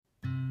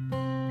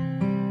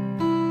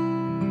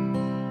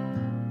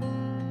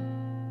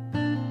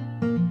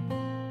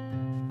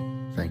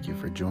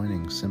for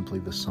joining Simply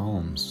the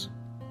Psalms.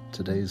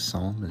 Today's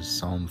psalm is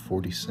Psalm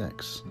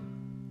 46,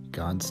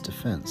 God's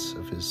defense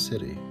of His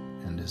city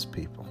and His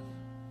people.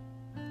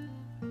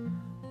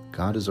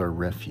 God is our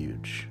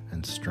refuge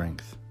and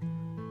strength,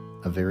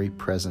 a very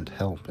present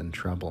help in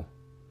trouble.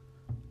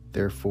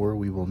 Therefore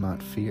we will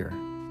not fear,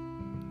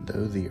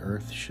 though the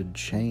earth should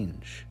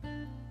change,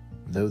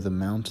 though the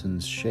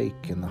mountains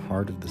shake in the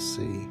heart of the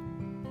sea,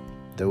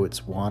 though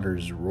its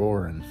waters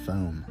roar and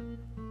foam,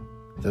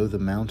 though the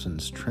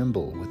mountains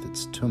tremble with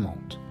its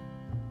tumult.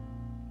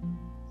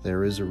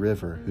 There is a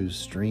river whose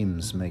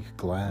streams make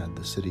glad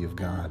the city of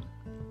God,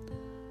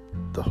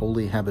 the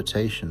holy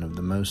habitation of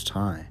the Most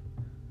High.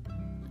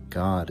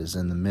 God is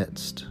in the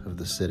midst of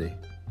the city.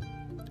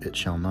 It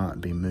shall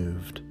not be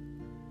moved.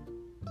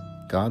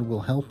 God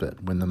will help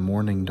it when the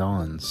morning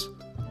dawns.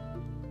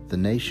 The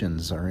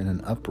nations are in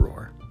an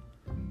uproar.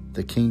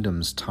 The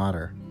kingdoms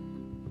totter.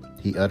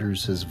 He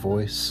utters His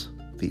voice,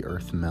 the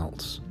earth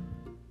melts.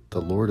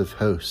 The Lord of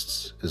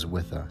hosts is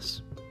with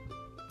us.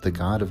 The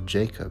God of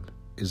Jacob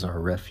is our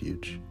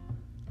refuge.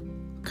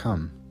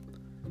 Come,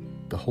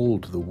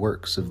 behold the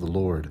works of the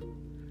Lord.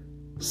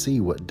 See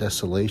what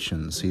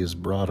desolations He has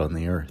brought on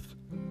the earth.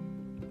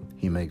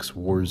 He makes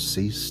wars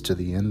cease to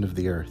the end of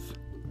the earth.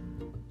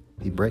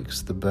 He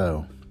breaks the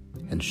bow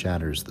and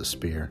shatters the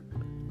spear.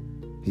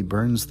 He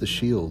burns the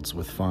shields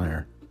with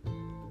fire.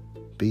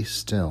 Be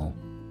still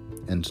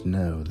and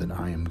know that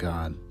I am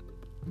God.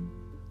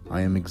 I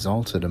am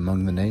exalted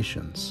among the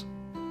nations.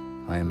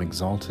 I am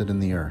exalted in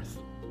the earth.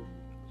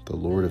 The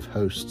Lord of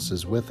hosts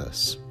is with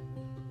us.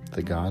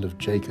 The God of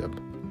Jacob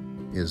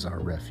is our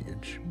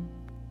refuge.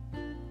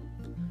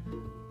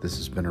 This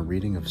has been a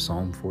reading of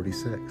Psalm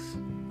 46.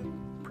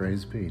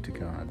 Praise be to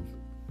God.